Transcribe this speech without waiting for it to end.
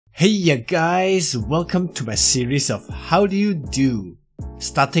Hey ya guys, welcome to my series of How Do You Do?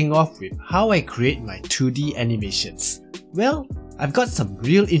 Starting off with how I create my 2D animations. Well, I've got some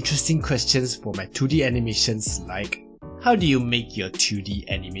real interesting questions for my 2D animations like how do you make your 2D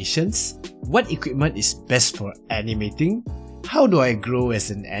animations? What equipment is best for animating? How do I grow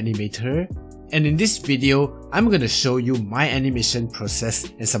as an animator? And in this video, I'm gonna show you my animation process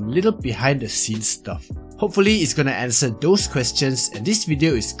and some little behind the scenes stuff. Hopefully it's gonna answer those questions, and this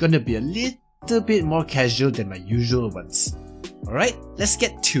video is gonna be a little bit more casual than my usual ones. Alright, let's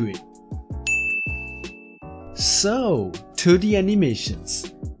get to it. So, 2D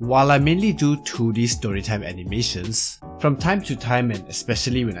animations. While I mainly do 2D storytime animations, from time to time and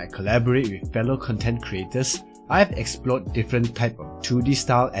especially when I collaborate with fellow content creators, I've explored different types of 2D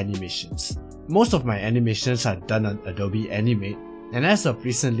style animations. Most of my animations are done on Adobe Animate, and as of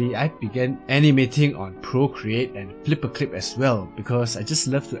recently, I began animating on Procreate and Flipaclip as well because I just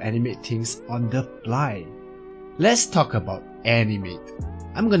love to animate things on the fly. Let's talk about Animate.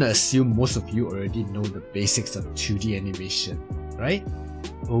 I'm gonna assume most of you already know the basics of 2D animation, right?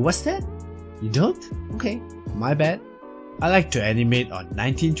 Oh, what's that? You don't? Okay, my bad. I like to animate on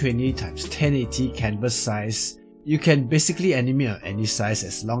 1920x1080 canvas size. You can basically animate on any size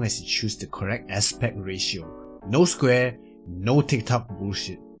as long as you choose the correct aspect ratio. No square, no TikTok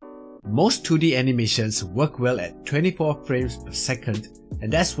bullshit. Most 2D animations work well at 24 frames per second,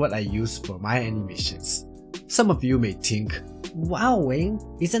 and that's what I use for my animations. Some of you may think, wow Wayne,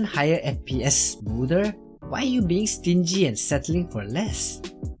 isn't higher FPS smoother? Why are you being stingy and settling for less?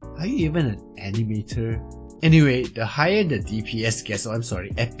 Are you even an animator? Anyway, the higher the FPS gets,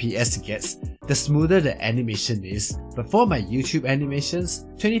 FPS gets, the smoother the animation is, but for my YouTube animations,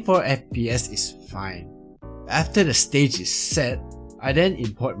 24 FPS is fine. After the stage is set, I then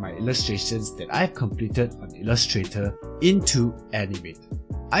import my illustrations that I've completed on Illustrator into Animate.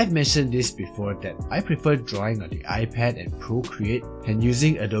 I've mentioned this before that I prefer drawing on the iPad and Procreate and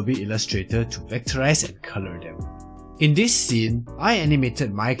using Adobe Illustrator to vectorize and color them. In this scene, I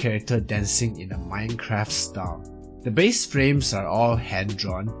animated my character dancing in a Minecraft style. The base frames are all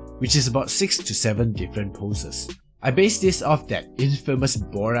hand-drawn, which is about 6 to 7 different poses. I based this off that infamous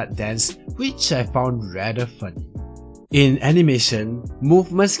Borat dance, which I found rather funny. In animation,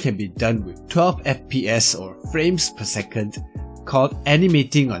 movements can be done with 12 FPS or frames per second, called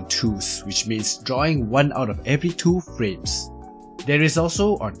animating on twos, which means drawing one out of every 2 frames. There is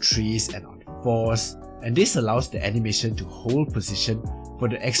also on 3s and on 4s, and this allows the animation to hold position for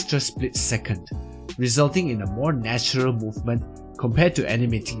the extra split second, resulting in a more natural movement compared to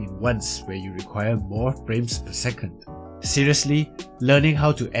animating in 1s where you require more frames per second. Seriously, learning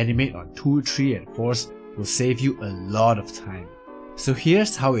how to animate on 2, 3 and 4s will save you a lot of time. So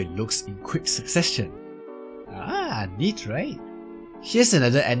here's how it looks in quick succession. Ah, neat, right? Here's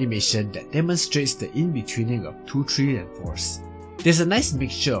another animation that demonstrates the in-betweening of 2, 3 and 4s. There's a nice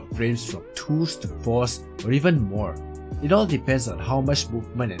mixture of frames from 2s to 4s or even more. It all depends on how much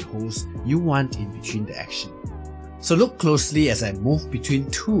movement and holds you want in between the action. So look closely as I move between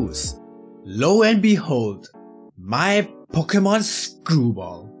 2s. Lo and behold, my Pokemon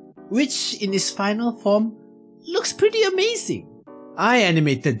Screwball, which in its final form looks pretty amazing. I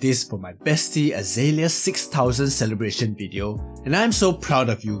animated this for my bestie Azalea's 6000 celebration video, and I'm so proud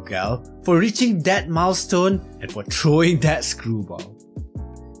of you gal for reaching that milestone and for throwing that screwball.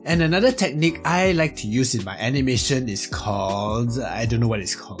 And another technique I like to use in my animation is called, I don't know what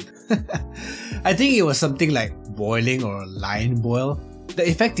it's called. I think it was something like boiling or line boil. The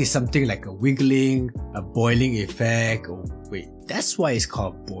effect is something like a wiggling, a boiling effect. Oh wait, that's why it's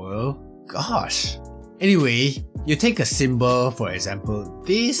called boil? Gosh. Anyway, you take a symbol, for example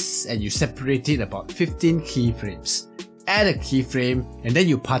this, and you separate it about 15 keyframes. Add a keyframe and then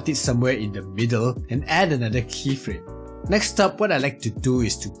you part it somewhere in the middle and add another keyframe. Next up, what I like to do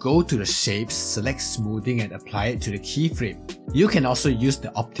is to go to the shapes, select smoothing and apply it to the keyframe. You can also use the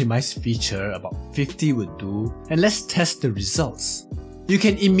optimize feature, about 50 would do, and let's test the results. You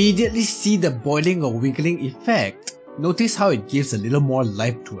can immediately see the boiling or wiggling effect. Notice how it gives a little more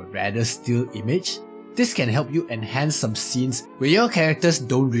life to a rather still image? This can help you enhance some scenes where your characters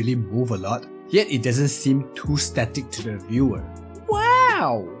don't really move a lot, yet it doesn't seem too static to the viewer.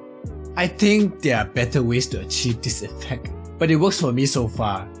 Wow! I think there are better ways to achieve this effect, but it works for me so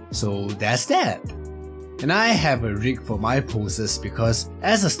far, so that's that. And I have a rig for my poses because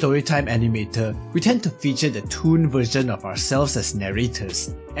as a storytime animator, we tend to feature the toon version of ourselves as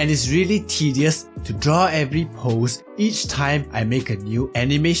narrators, and it's really tedious to draw every pose each time I make a new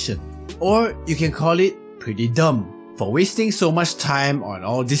animation. Or you can call it pretty dumb for wasting so much time on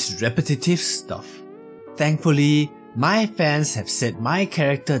all this repetitive stuff. Thankfully, My fans have said my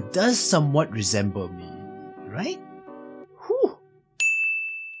character does somewhat resemble me, right? Whew.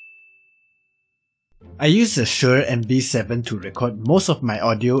 I use the Shure MV7 to record most of my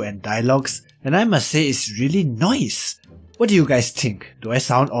audio and dialogues, and I must say it's really nice. What do you guys think? Do I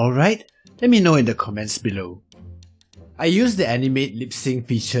sound alright? Let me know in the comments below. I use the Animate lip sync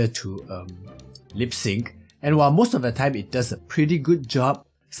feature to lip sync, and while most of the time it does a pretty good job,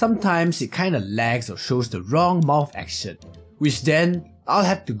 sometimes it kinda lags or shows the wrong mouth action, which then I'll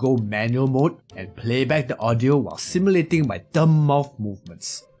have to go manual mode and play back the audio while simulating my dumb mouth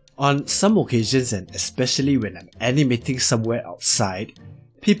movements. On some occasions, and especially when I'm animating somewhere outside,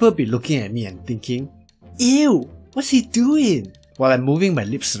 people be looking at me and thinking, "Ew, what's he doing?" while I'm moving my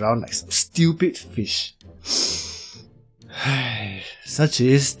lips around like some stupid fish. Such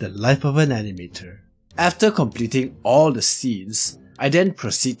is the life of an animator. After completing all the scenes, I then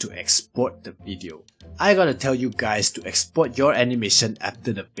proceed to export the video. I gotta tell you guys to export your animation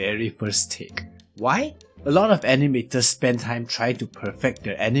after the very first take. Why? A lot of animators spend time trying to perfect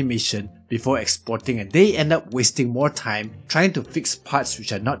their animation before exporting, and they end up wasting more time trying to fix parts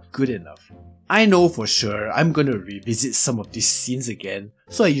which are not good enough. I know for sure I'm gonna revisit some of these scenes again,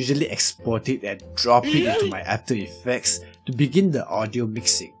 so I usually export it and drop it into my After Effects to begin the audio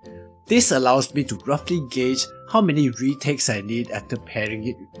mixing. This allows me to roughly gauge how many retakes I need after pairing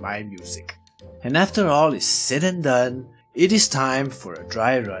it with my music. And after all is said and done, it is time for a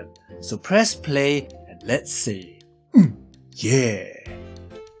dry run. So press play and let's say, yeah.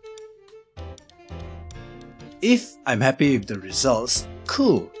 If I'm happy with the results,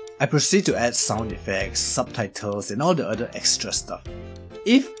 cool. I proceed to add sound effects, subtitles, and all the other extra stuff.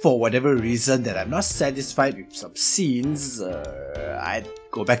 If for whatever reason that I'm not satisfied with some scenes, I'd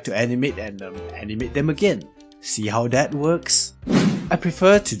go back to Animate and animate them again. See how that works? I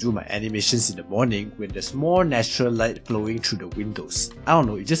prefer to do my animations in the morning when there's more natural light flowing through the windows. I don't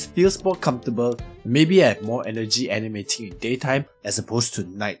know, it just feels more comfortable. Maybe I have more energy animating in daytime as opposed to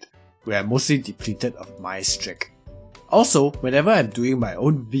night, where I'm mostly depleted of my strength. Also, whenever I'm doing my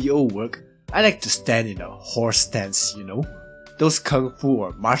own VO work, I like to stand in a horse stance, you know? Those kung fu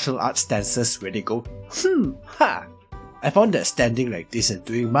or martial arts stances where they go, ha! I found that standing like this and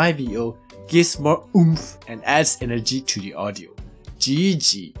doing my VO gives more oomph and adds energy to the audio.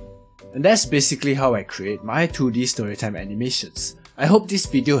 GG. And that's basically how I create my 2D storytime animations. I hope this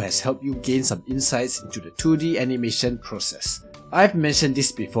video has helped you gain some insights into the 2D animation process. I've mentioned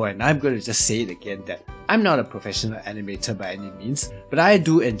this before and I'm going to just say it again that I'm not a professional animator by any means, but I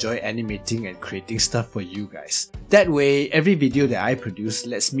do enjoy animating and creating stuff for you guys. That way, every video that I produce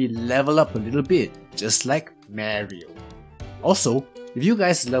lets me level up a little bit, just like Mario. Also, if you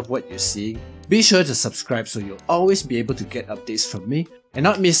guys love what you're seeing, be sure to subscribe so you'll always be able to get updates from me and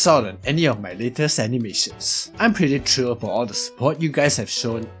not miss out on any of my latest animations. I'm pretty thrilled for all the support you guys have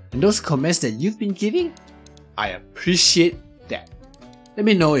shown and those comments that you've been giving. I appreciate that. Let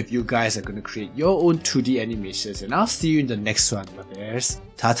me know if you guys are going to create your own 2D animations and I'll see you in the next one, my bears.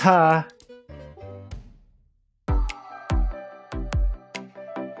 Ta-ta!